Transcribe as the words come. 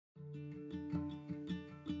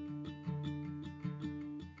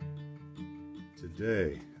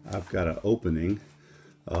Today I've got an opening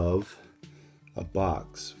of a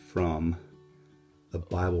box from the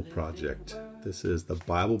Bible Project. This is the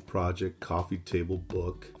Bible Project coffee table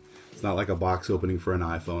book. It's not like a box opening for an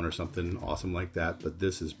iPhone or something awesome like that, but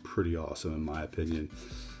this is pretty awesome in my opinion.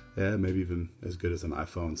 Yeah, maybe even as good as an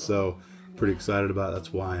iPhone. So pretty excited about it.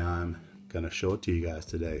 That's why I'm gonna show it to you guys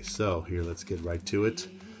today. So here, let's get right to it.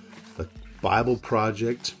 The Bible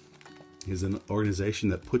Project is an organization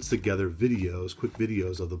that puts together videos, quick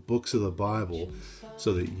videos of the books of the Bible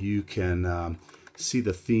so that you can see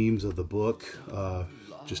the themes of the book.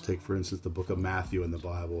 Just take, for instance, the book of Matthew in the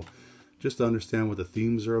Bible. Just to understand what the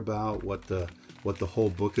themes are about, what the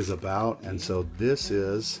whole book is about. And so this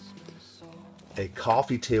is a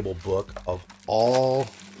coffee table book of all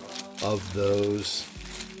of those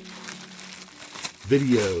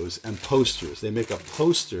videos and posters. They make a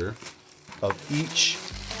poster of each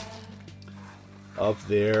of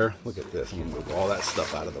their, look at this, I'm gonna move all that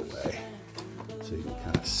stuff out of the way so you can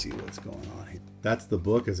kind of see what's going on here. That's the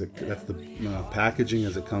book that's the packaging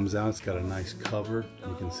as it comes out. It's got a nice cover.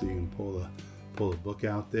 You can see, you can pull the book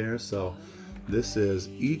out there. So this is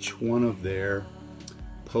each one of their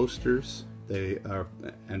posters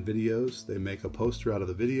and videos. They make a poster out of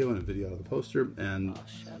the video and a video out of the poster, and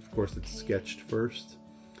of course it's sketched first.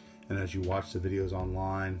 And as you watch the videos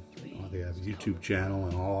online, they have a YouTube channel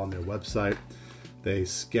and all on their website. They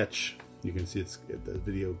sketch. You can see the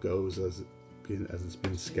video goes as it's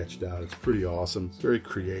being sketched out. It's pretty awesome, very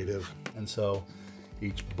creative. And so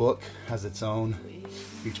each book has its own.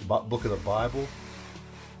 Each book of the Bible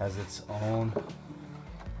has its own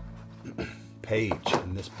page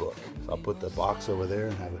in this book. So I'll put the box over there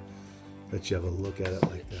and let you have a look at it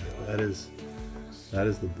like that. That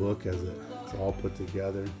is the book as it's all put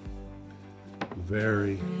together.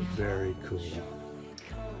 Very, very cool.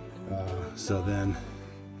 So then,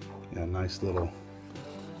 yeah, nice little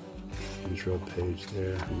intro page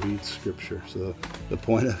there. Read scripture. So the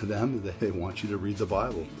point of them is that they want you to read the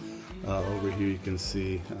Bible. Over here you can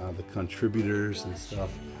see the contributors and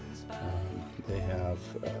stuff. They have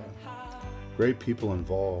great people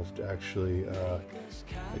involved, actually.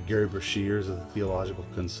 Gary Brashear is a theological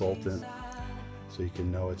consultant, so you can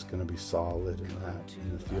know it's going to be solid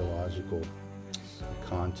in the theological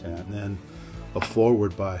content. And then a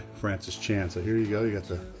foreword by Francis Chan. So here you go. You got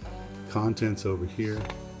the contents over here.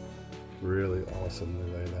 Really awesomely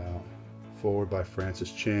laid out. Foreword by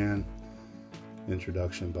Francis Chan.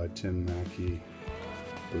 Introduction by Tim Mackey.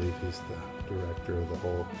 I believe he's the director of the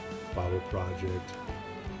whole Bible Project.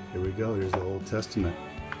 Here we go. Here's the Old Testament.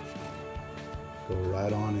 Go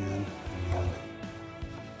right on in, and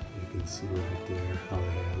you can see right there how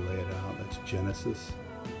they lay it out. That's Genesis.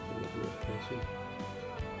 A little bit closer.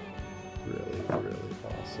 Really, really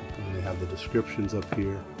awesome. And they have the descriptions up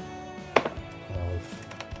here of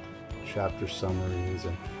chapter summaries,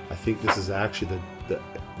 and I think this is actually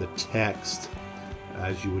the text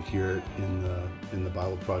as you would hear it in the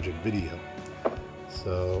Bible Project video.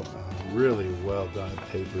 So really well done.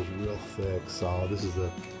 Paper's real thick, solid. This is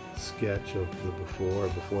a sketch of the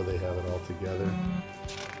before they have it all together.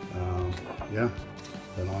 Yeah,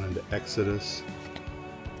 then on into Exodus.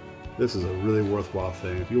 This is a really worthwhile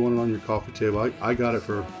thing. If you want it on your coffee table, I got it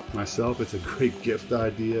for myself. It's a great gift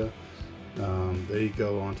idea. There you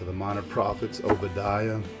go, on to the minor prophets,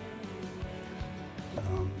 Obadiah,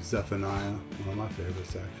 Zephaniah, one of my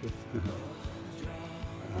favorites actually.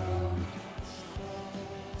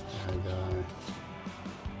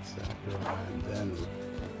 Zechariah, and then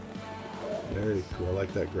very cool. I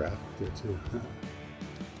like that graphic there too.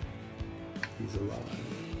 He's alive.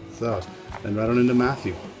 So, and right on into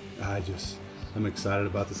Matthew. I'm excited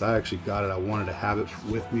about this. I actually got it. I wanted to have it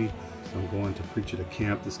with me. I'm going to preach at a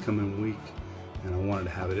camp this coming week, and I wanted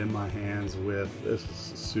to have it in my hands with. This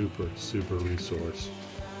is a super, super resource.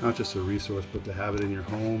 Not just a resource, but to have it in your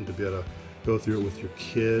home, to be able to go through it with your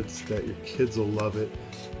kids, that your kids will love it.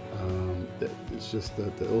 It's just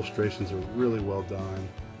that the illustrations are really well done.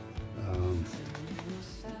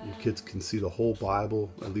 Your kids can see the whole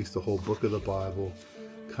Bible, at least the whole book of the Bible,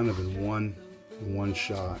 kind of in one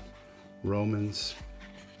shot. Romans,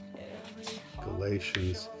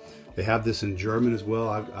 Galatians. They have this in German as well.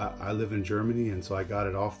 I live in Germany, and so I got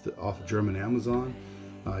it off German Amazon.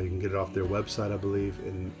 You can get it off their website, I believe,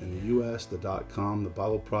 in the US, the .com, the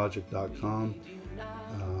BibleProject.com,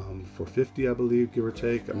 for $50, I believe, give or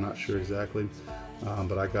take. I'm not sure exactly,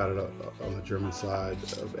 but I got it on the German side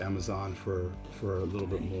of Amazon for a little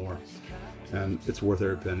bit more, and it's worth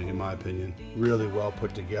every penny, in my opinion. Really well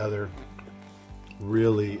put together.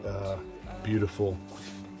 Really beautiful,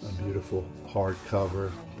 a beautiful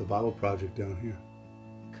hardcover. The Bible Project down here.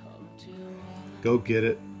 Go get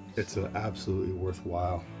it. It's absolutely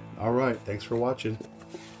worthwhile. All right, thanks for watching.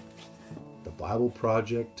 The Bible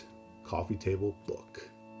Project Coffee Table Book.